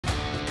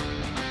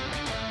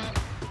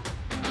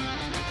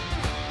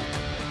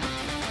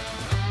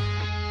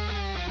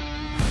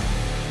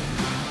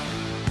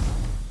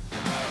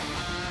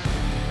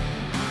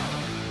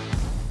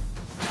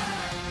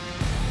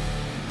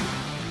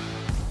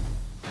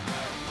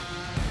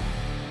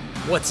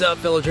What's up,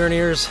 fellow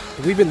journeyers?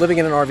 We've been living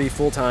in an RV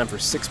full-time for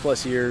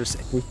 6+ years.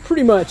 We've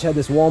pretty much had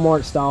this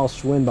Walmart-style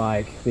Schwinn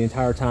bike the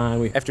entire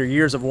time. After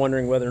years of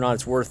wondering whether or not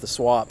it's worth the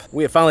swap,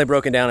 we have finally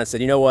broken down and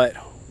said, you know what?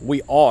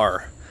 We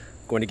are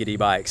going to get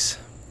e-bikes.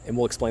 And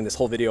we'll explain this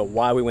whole video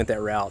why we went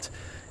that route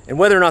and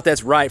whether or not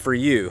that's right for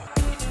you.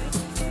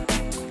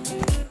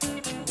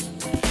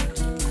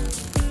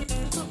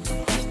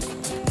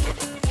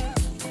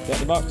 Got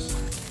the box.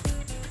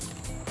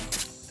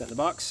 Got the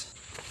box.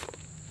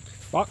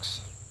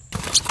 Box.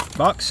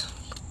 Box.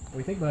 What do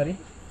you think, buddy?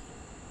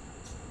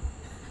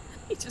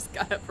 He just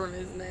got up from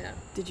his nap.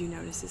 Did you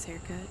notice his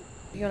haircut?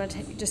 You want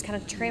to just kind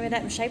of trim it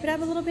up and shape it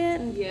up a little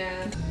bit? And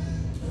yeah.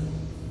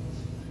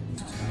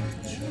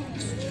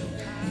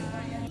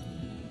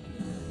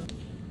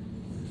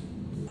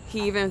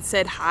 He even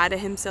said hi to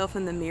himself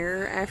in the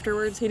mirror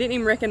afterwards. He didn't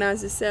even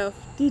recognize himself.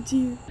 Did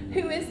you?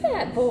 Who is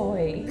that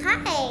boy?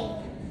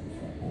 hi.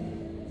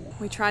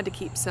 We tried to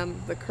keep some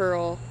of the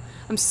curl.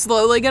 I'm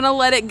slowly gonna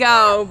let it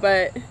go,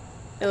 but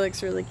it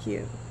looks really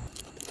cute.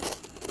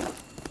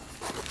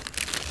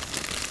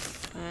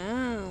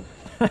 Wow.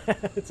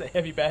 It's a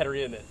heavy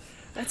battery, isn't it?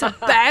 That's a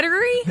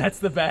battery? That's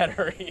the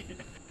battery.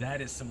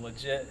 That is some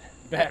legit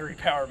battery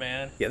power,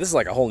 man. Yeah, this is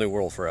like a whole new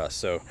world for us,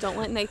 so. Don't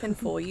let Nathan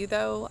fool you,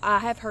 though. I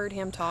have heard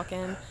him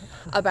talking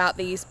about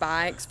these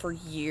bikes for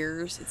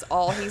years. It's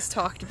all he's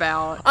talked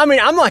about. I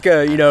mean, I'm like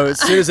a, you know, as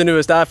soon as the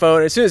newest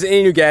iPhone, as soon as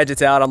any new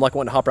gadget's out, I'm like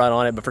wanting to hop right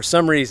on it. But for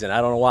some reason, I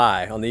don't know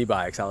why, on the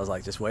e-bikes, I was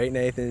like, just wait,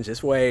 Nathan,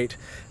 just wait.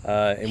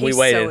 And we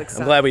waited.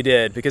 So I'm glad we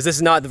did, because this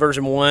is not the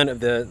version 1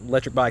 of the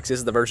electric bikes. This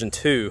is the version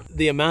 2.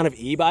 The amount of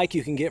e-bike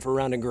you can get for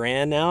around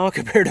 $1,000 now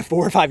compared to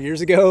 4 or 5 years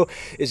ago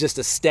is just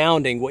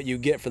astounding what you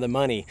get for the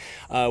money.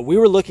 We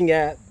were looking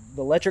at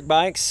the electric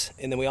bikes,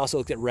 and then we also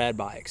looked at rad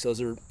bikes.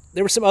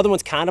 There were some other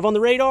ones kind of on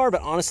the radar,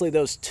 but honestly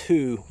those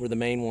two were the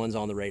main ones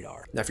on the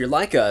radar. Now if you're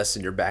like us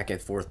and you're back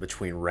and forth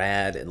between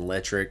rad and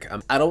electric,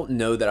 I don't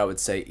know that I would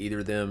say either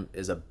of them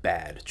is a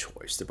bad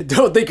choice. I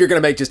don't think you're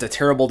gonna make just a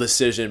terrible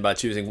decision by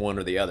choosing one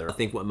or the other. I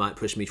think what might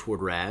push me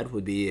toward rad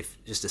would be if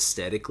just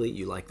aesthetically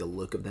you like the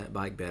look of that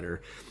bike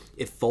better.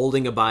 If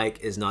folding a bike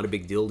is not a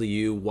big deal to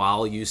you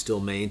while you still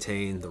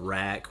maintain the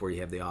rack where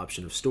you have the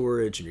option of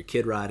storage and your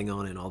kid riding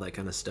on it and all that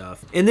kind of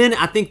stuff. And then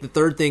I think the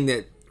third thing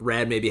that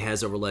rad maybe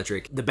has over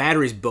electric, the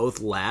batteries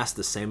both last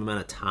the same amount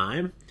of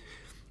time,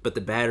 but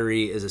the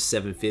battery is a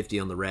 750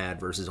 on the rad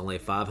versus only a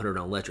 500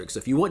 on electric. So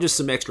if you want just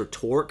some extra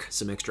torque,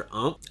 some extra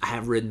oomph, I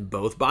have ridden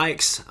both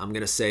bikes. I'm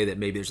gonna say that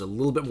maybe there's a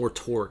little bit more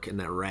torque in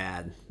that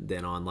rad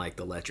than on like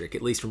the electric,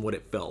 at least from what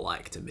it felt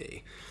like to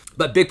me.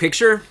 But big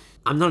picture,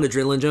 I'm not an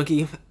adrenaline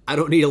junkie. I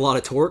don't need a lot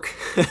of torque.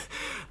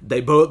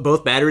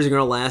 Both batteries are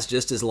gonna last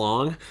just as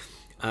long.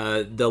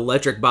 The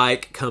electric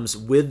bike comes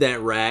with that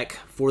rack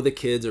for the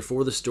kids or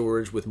for the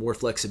storage with more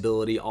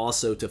flexibility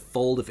also to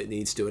fold if it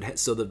needs to.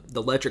 So the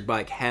electric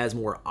bike has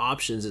more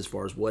options as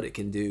far as what it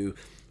can do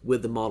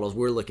with the models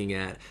we're looking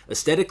at.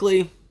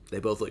 Aesthetically, they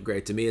both look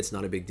great to me. It's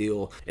not a big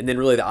deal. And then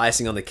really the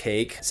icing on the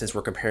cake, since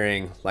we're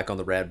comparing like on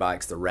the rad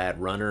bikes, the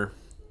rad runner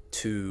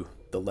to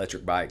the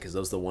electric bike, because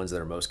those are the ones that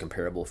are most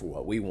comparable for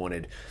what we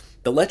wanted.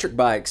 The electric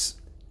bikes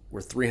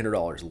were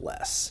 $300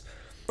 less.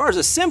 As far as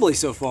assembly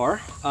so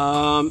far,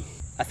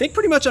 I think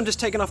pretty much I'm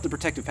just taking off the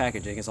protective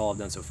packaging is all I've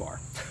done so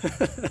far.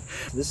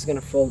 This is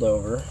gonna fold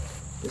over.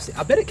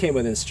 I bet it came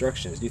with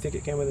instructions. Do you think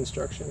it came with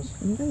instructions?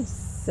 I'm gonna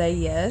say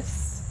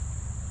yes.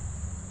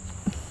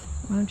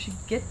 Why don't you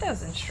get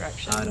those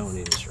instructions? I don't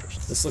need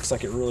instructions. This looks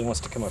like it really wants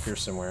to come up here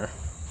somewhere.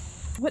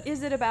 What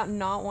is it about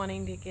not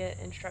wanting to get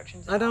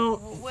instructions? I don't.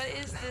 What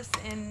is this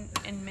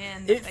in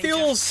men? It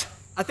feels.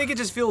 I think it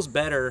just feels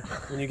better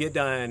when you get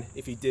done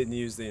if you didn't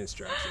use the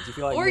instructions. You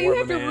feel like or you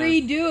have to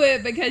redo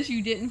it because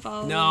you didn't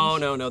follow.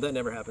 No, that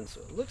never happens.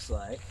 So it looks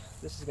like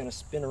this is gonna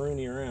spin a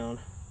Rooney around.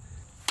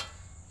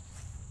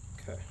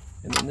 Okay,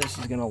 and then this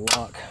is gonna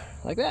lock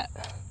like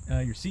that.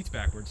 Your seat's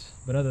backwards,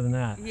 but other than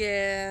that.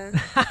 Yeah.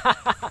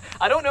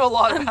 I don't know a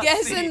lot about I'm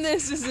guessing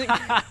seats. This isn't.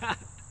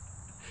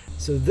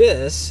 So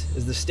this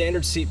is the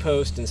standard seat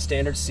post and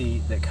standard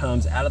seat that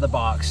comes out of the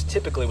box,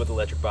 typically with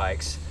electric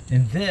bikes.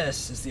 And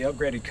this is the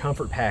upgraded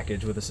comfort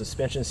package with a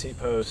suspension seat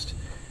post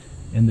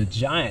and the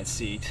giant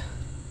seat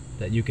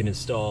that you can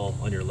install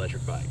on your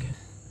electric bike.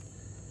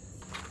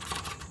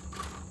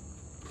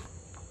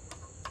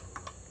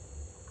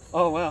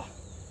 Oh wow,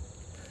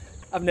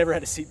 I've never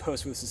had a seat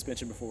post with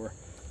suspension before.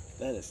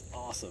 That is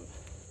awesome.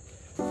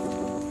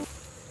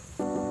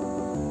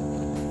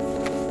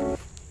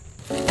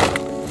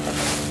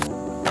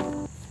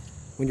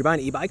 When you're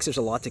buying e-bikes, there's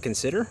a lot to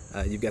consider.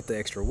 You've got the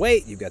extra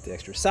weight, you've got the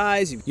extra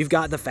size, you've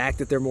got the fact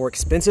that they're more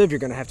expensive. You're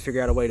gonna have to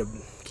figure out a way to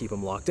keep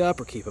them locked up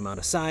or keep them out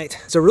of sight.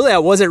 So really, I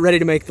wasn't ready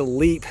to make the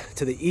leap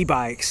to the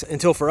e-bikes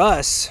until for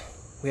us,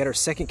 we had our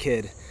second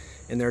kid,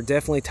 and there are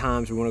definitely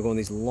times we wanna go on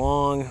these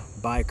long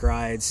bike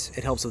rides.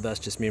 It helps with us,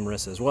 just me and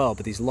Marissa as well,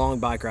 but these long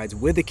bike rides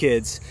with the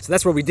kids. So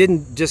that's where we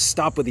didn't just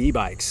stop with the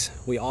e-bikes.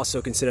 We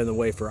also considered the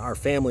way for our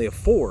family of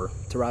 4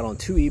 to ride on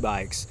 2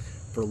 e-bikes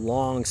for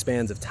long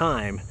spans of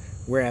time.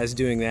 Whereas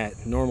doing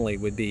that normally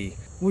would be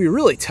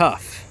really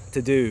tough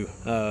to do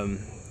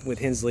with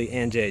Hensley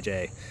and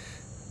JJ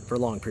for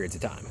long periods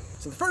of time.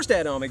 So the first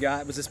add-on we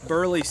got was this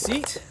burly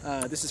seat.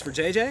 This is for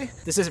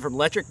JJ. This isn't from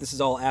Lectric. This is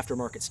all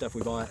aftermarket stuff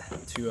we bought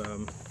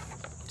to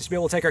just be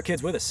able to take our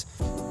kids with us.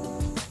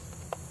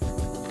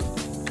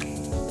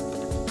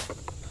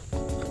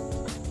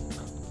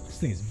 This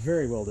thing is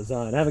very well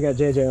designed. I haven't got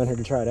JJ on here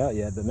to try it out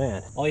yet, but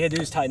man, all you had to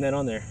do is tighten that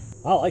on there.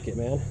 I like it,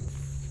 man.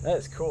 That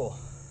is cool.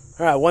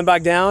 All right, one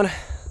bike down,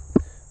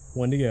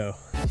 one to go.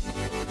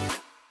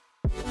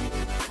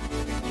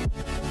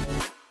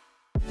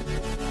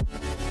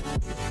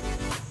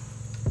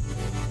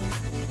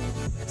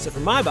 So for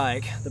my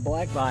bike, the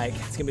black bike,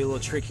 it's gonna be a little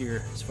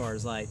trickier as far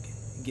as like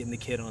getting the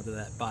kid onto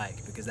that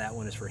bike because that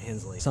one is for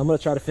Hensley. So I'm gonna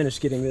try to finish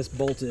getting this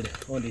bolted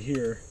onto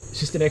here. It's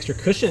just an extra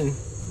cushion.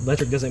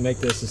 Lectric doesn't make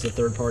this, it's a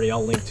third party,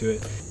 I'll link to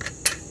it.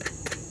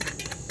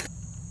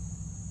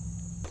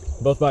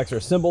 Both bikes are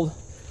assembled,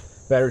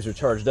 batteries are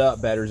charged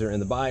up, batteries are in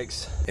the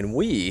bikes, and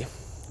we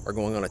are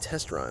going on a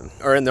test run.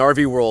 Or in the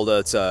RV world,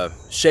 it's a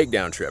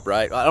shakedown trip,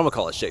 right? I don't wanna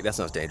call it shake, that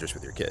sounds dangerous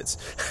with your kids.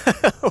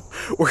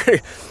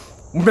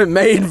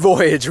 Main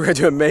voyage, we're gonna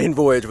do a main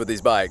voyage with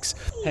these bikes.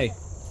 Hey,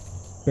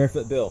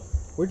 Barefoot Bill,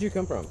 where'd you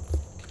come from?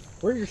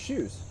 Where are your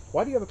shoes?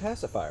 Why do you have a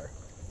pacifier?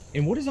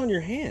 And what is on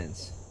your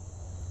hands?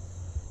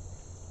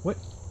 What?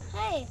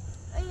 Hey,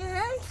 your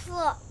hands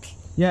look.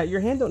 Yeah, your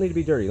hand don't need to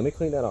be dirty. Let me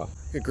clean that off.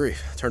 Good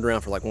grief, turned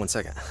around for like 1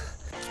 second.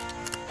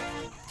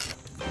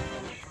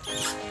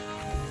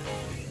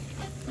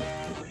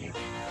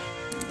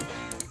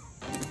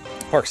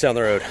 Park's down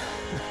the road.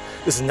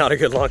 This is not a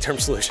good long-term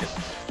solution.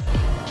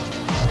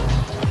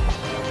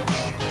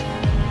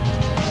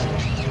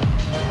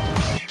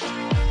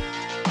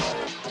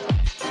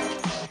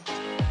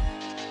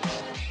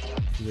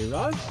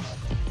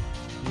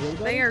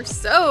 They are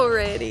so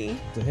ready.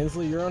 So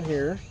Hensley, you're on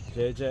here.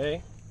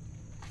 JJ,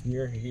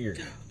 you're here.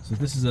 So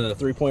this is a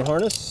 3-point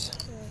harness.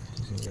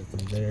 So get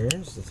them there,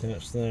 just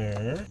attach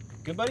there.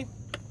 Good, buddy?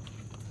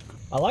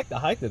 I like the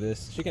height of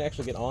this. She can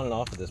actually get on and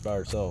off of this by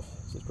herself.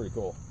 So it's pretty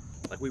cool.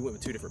 Like we went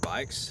with 2 different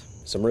bikes.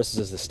 So Marissa's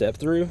is the step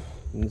through,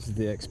 and this is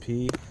the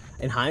XP.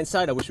 In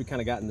hindsight, I wish we kind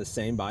of gotten the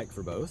same bike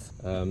for both.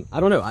 I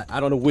don't know. I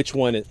don't know which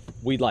one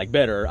we'd like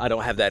better. I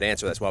don't have that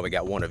answer. That's why we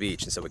got one of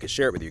each, and so we could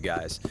share it with you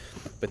guys.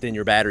 But then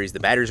your batteries, the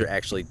batteries are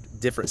actually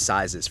different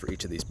sizes for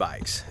each of these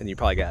bikes. And you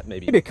probably got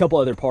maybe a couple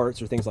other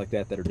parts or things like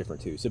that that are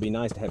different too. So it'd be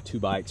nice to have 2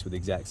 bikes with the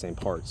exact same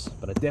parts,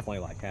 but I definitely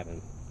like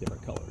having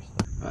different colors.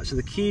 All right, so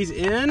the key's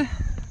in.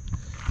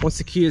 Once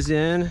the key is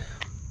in,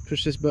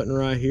 push this button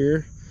right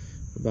here.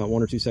 About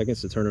 1 or 2 seconds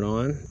to turn it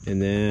on.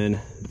 And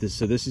then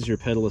this is your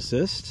pedal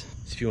assist.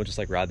 So if you want to just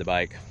like ride the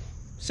bike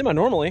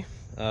semi-normally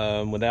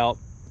without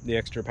the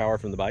extra power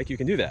from the bike, you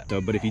can do that.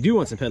 So, but if you do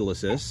want some pedal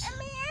assist,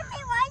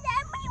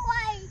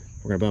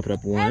 we're gonna bump it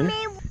up 1.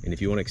 And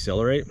if you want to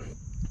accelerate,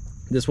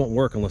 this won't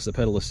work unless the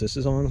pedal assist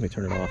is on. Let me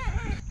turn it off.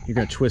 You're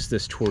gonna twist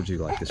this towards you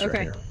like this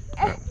right here.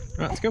 All right,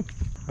 let's go. All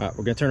right,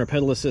 we're gonna turn our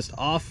pedal assist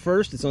off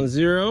first. It's on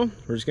 0.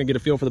 We're just gonna get a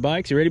feel for the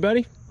bikes. You ready,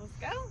 buddy? Let's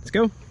go. Let's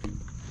go.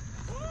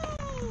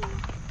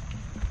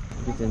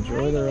 You get to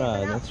enjoy the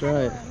ride, that's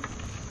right.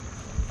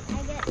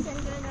 I get to enjoy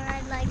the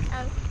ride like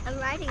I'm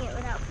riding it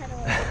without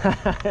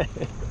pedaling.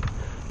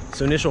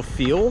 So initial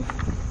feel,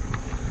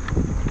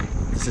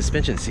 the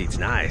suspension seat's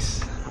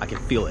nice. I can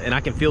feel it, and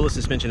I can feel the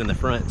suspension in the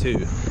front too.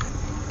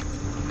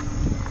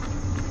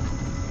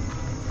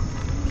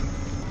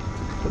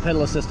 The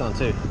pedal assist on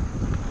too.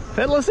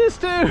 Pedal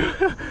assist too!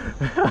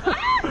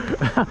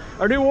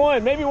 Or do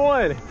 1, maybe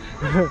 1.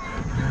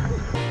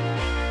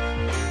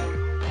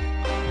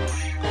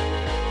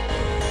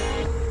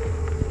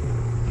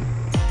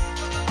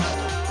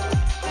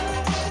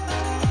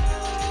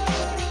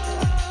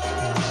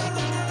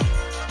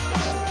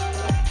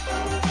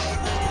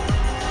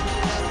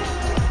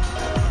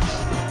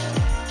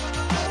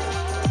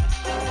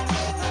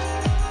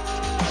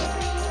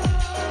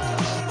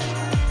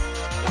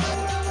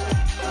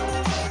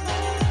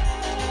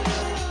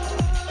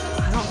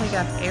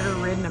 I've ever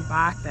ridden a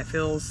bike that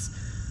feels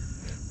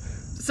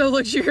so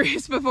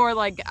luxurious before.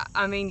 Like,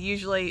 I mean,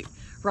 usually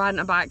riding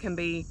a bike can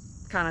be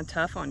kind of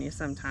tough on you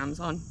sometimes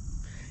on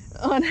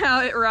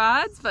how it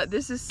rides, but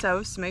this is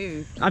so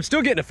smooth. I'm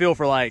still getting a feel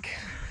for like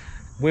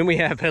when we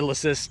have pedal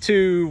assist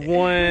 2,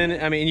 1.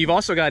 I mean, you've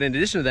also got, in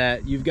addition to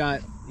that, you've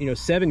got, you know,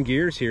 7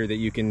 gears here that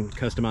you can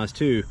customize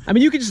too. I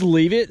mean, you could just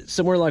leave it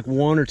somewhere like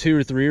 1 or 2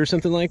 or 3 or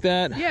something like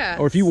that. Yeah.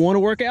 Or if you want to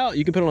work out,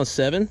 you can put it on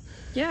 7.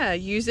 Yeah,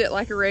 use it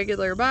like a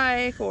regular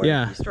bike, or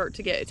if you start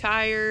to get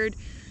tired.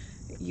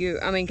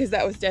 I mean, because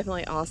that was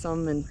definitely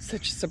awesome and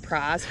such a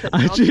surprise.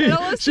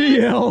 She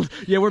yelled.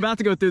 Yeah, we're about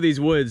to go through these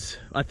woods.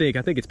 I think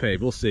it's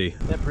paved. We'll see.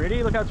 Isn't that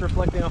pretty? Look how it's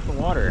reflecting off the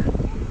water.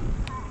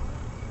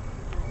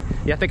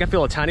 Yeah, I think I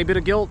feel a tiny bit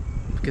of guilt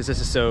because this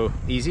is so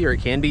easy, or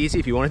it can be easy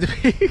if you want it to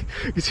be.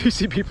 Because you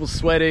see people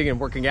sweating and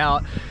working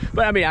out.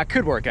 But I mean, I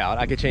could work out.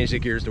 I could change the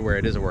gears to where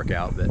it is a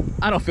workout, but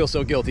I don't feel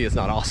so guilty. It's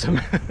not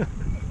awesome.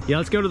 Yeah,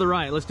 let's go to the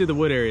right. Let's do the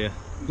wood area.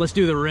 Let's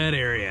do the red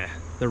area,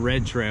 the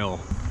red trail.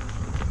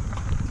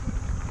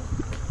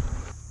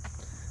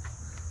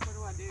 What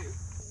do I do?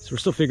 So we're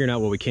still figuring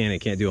out what we can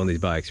and can't do on these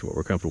bikes, what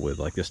we're comfortable with.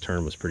 Like this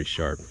turn was pretty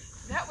sharp.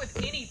 That with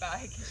any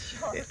bike is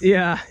sharp.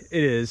 Yeah,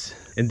 it is.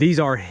 And these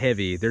are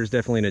heavy. There's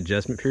definitely an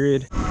adjustment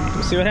period.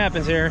 We'll see what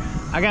happens here.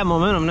 I got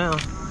momentum now.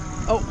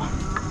 Oh.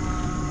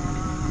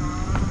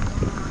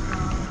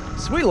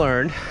 So we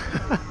learned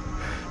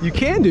you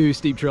can do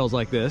steep trails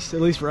like this, at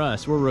least for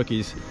us. We're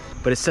rookies.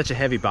 But it's such a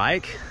heavy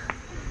bike.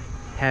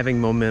 Having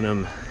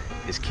momentum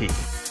is key.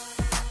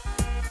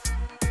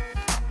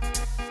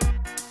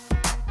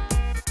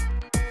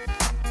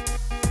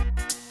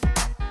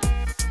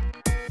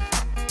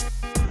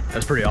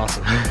 That's pretty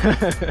awesome.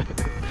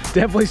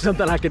 Definitely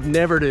something I could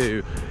never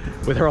do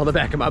with her on the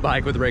back of my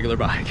bike with a regular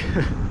bike.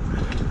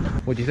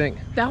 What do you think?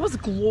 That was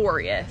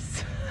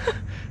glorious.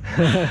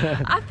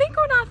 I think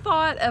when I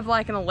thought of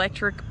like an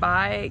electric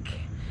bike,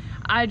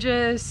 I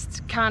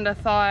just kind of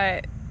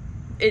thought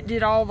it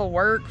did all the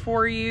work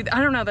for you. I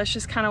don't know, that's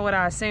just kind of what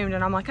I assumed.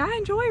 And I'm like, I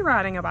enjoy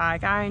riding a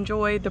bike. I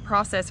enjoy the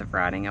process of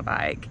riding a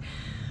bike.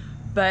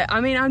 But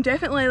I mean, I'm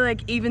definitely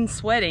like even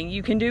sweating.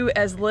 You can do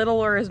as little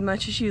or as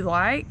much as you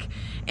like.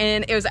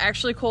 And it was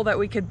actually cool that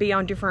we could be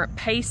on different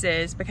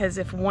paces, because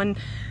if one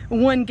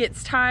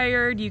gets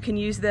tired, you can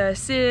use the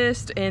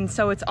assist. And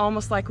so it's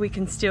almost like we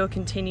can still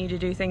continue to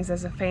do things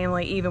as a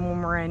family, even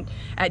when we're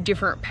at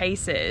different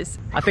paces.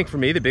 I think for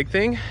me, the big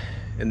thing,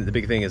 and the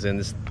big thing is, in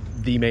this,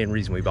 the main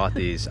reason we bought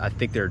these, I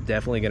think there are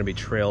definitely gonna be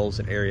trails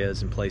and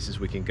areas and places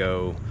we can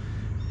go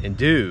and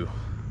do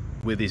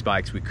with these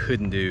bikes we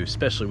couldn't do,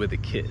 especially with the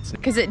kids.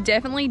 Because it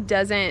definitely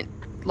doesn't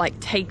like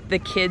take the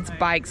kids'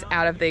 bikes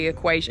out of the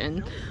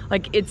equation.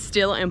 Like, it's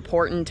still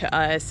important to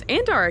us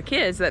and to our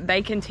kids that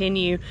they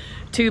continue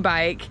to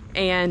bike,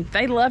 and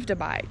they love to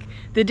bike.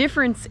 The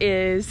difference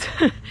is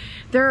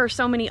there are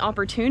so many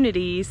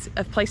opportunities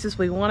of places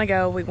we want to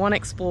go, we want to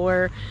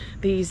explore.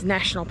 These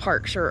national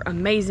parks are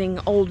amazing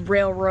old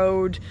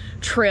railroad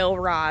trail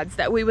rides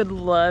that we would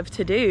love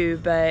to do,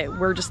 but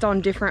we're just on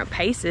different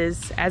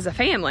paces as a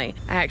family.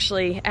 I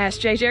actually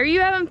asked JJ, are you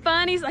having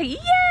fun? He's like,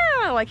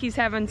 yeah, like he's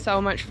having so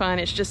much fun.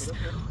 It's just,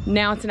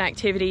 now it's an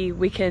activity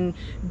we can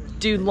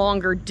do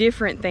longer,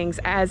 different things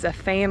as a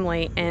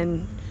family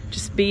and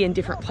just be in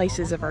different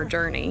places of our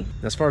journey.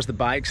 As far as the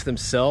bikes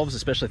themselves,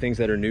 especially things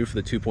that are new for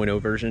the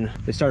 2.0 version,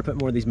 they started putting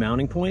more of these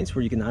mounting points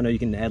where you can, I know you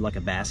can add like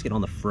a basket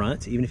on the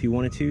front, even if you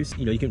wanted to.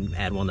 You know, you can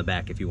add one on the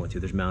back if you want to.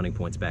 There's mounting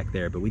points back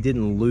there, but we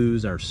didn't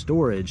lose our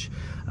storage.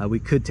 We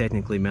could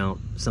technically mount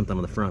something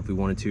on the front if we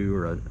wanted to,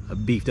 or a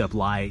beefed up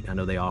light. I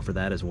know they offer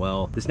that as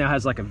well. This now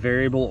has like a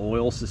variable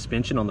oil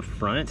suspension on the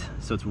front,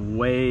 so it's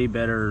way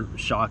better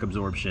shock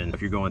absorption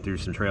if you're going through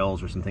some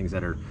trails or some things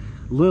that are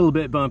a little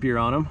bit bumpier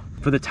on them.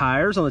 For the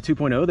tires on the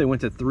 2.0, they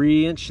went to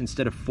 3-inch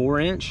instead of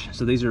 4-inch.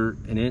 So these are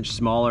an inch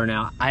smaller.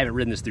 Now, I haven't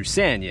ridden this through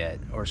sand yet,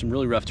 or some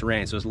really rough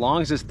terrain. So as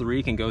long as this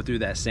 3 can go through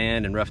that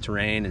sand and rough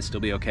terrain and still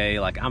be okay,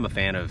 like, I'm a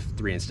fan of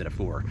 3 instead of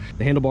 4.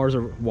 The handlebars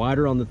are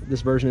wider on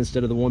this version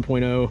instead of the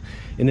 1.0.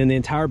 And then the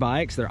entire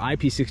bikes, they're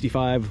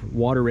IP65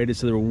 water rated,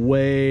 so they're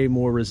way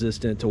more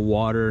resistant to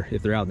water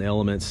if they're out in the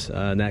elements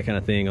and that kind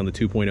of thing on the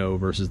 2.0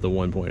 versus the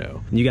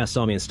 1.0. And you guys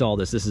saw me install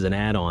this. This is an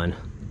add-on,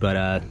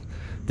 but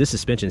this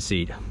suspension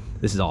seat,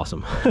 this is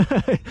awesome.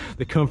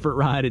 The Comfort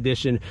Ride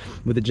Edition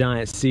with the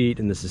giant seat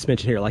and the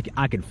suspension here, like,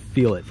 I could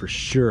feel it for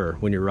sure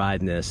when you're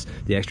riding this,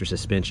 the extra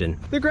suspension.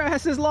 The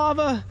grass is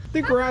lava,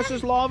 the grass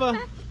is lava.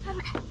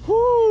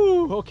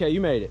 Whoo, okay, you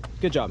made it,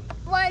 good job.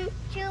 1,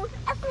 2,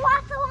 it's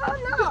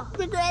lava.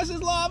 The grass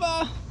is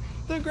lava,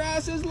 the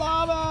grass is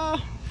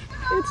lava.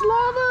 It's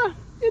lava,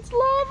 it's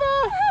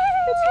lava,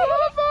 it's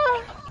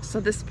lava. So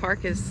this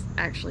park is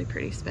actually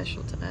pretty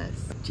special to us.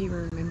 Do you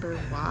remember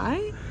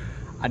why?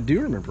 I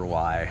do remember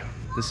why.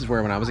 This is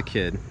where, when I was a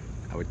kid,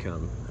 I would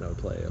come and I would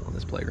play on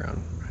this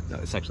playground. No,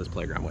 it's actually, this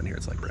playground wasn't here,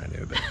 it's like brand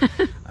new,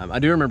 but I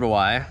do remember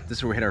why. This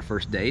is where we had our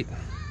first date.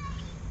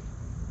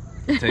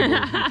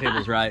 The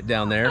table's right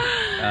down there.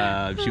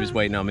 She was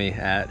waiting on me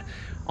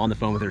on the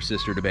phone with her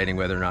sister, debating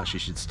whether or not she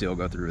should still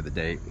go through with the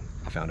date.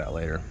 I found out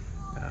later.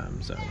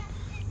 So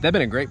that'd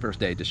been a great first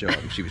date to show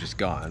up. She was just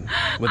gone.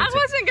 I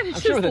wasn't gonna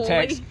just with a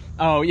text.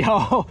 Oh,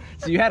 yo.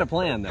 So you had a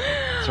plan though.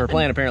 So her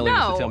plan apparently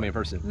was to tell me in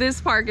person. This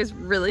park is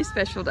really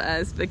special to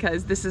us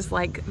because this is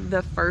like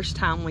the first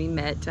time we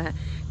met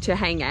to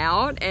hang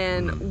out,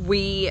 and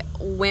we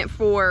went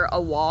for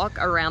a walk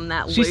around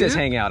that loop. She says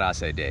hang out, I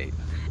say date.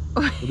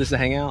 Is this a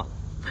hangout?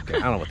 Okay, I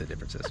don't know what the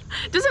difference is.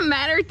 Doesn't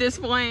matter at this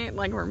point,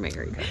 like, we're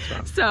married. Okay,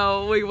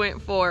 so we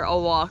went for a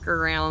walk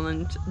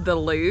around the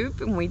loop,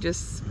 and we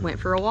just went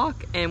for a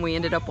walk, and we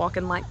ended up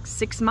walking like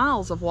 6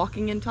 miles of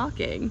walking and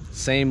talking.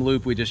 Same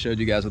loop we just showed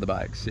you guys with the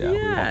bikes.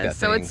 Yeah,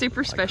 so it's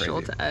super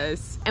special to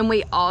us. And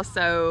we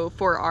also,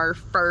 for our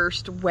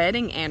first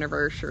wedding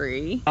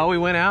anniversary, we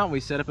went out, we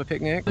set up a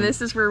picnic. And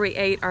this is where we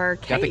ate our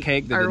cake. Got the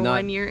cake that did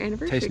not 1-year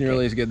anniversary taste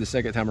nearly as good the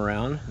second time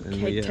around. And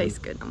cake tastes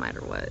good no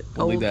matter what.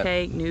 Old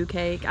cake, new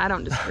cake, I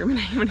don't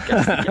discriminate when it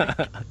comes to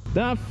cake.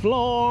 The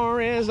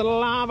floor is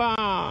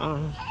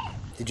lava.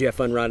 Did you have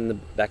fun riding the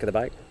back of the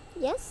bike?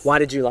 Yes. Why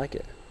did you like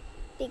it?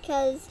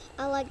 Because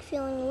I like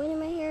feeling the wind in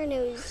my hair, and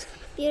it was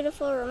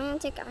beautiful,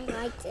 romantic. I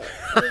liked it.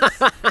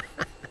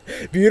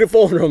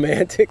 Beautiful and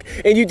romantic.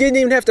 And you didn't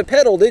even have to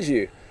pedal, did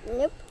you?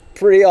 Nope.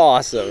 Pretty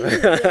awesome.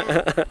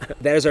 Yeah.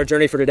 That is our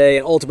journey for today,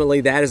 and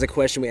ultimately that is a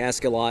question we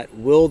ask a lot.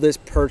 Will this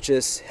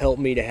purchase help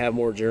me to have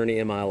more journey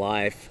in my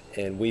life?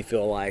 And we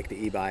feel like the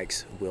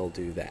e-bikes will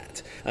do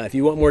that. If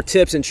you want more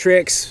tips and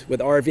tricks with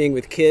RVing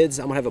with kids,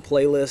 I'm gonna have a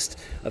playlist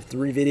of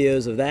 3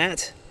 videos of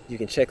that. You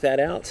can check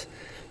that out.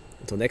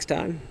 Until next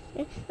time.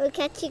 We'll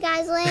catch you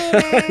guys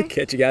later.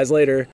 Catch you guys later.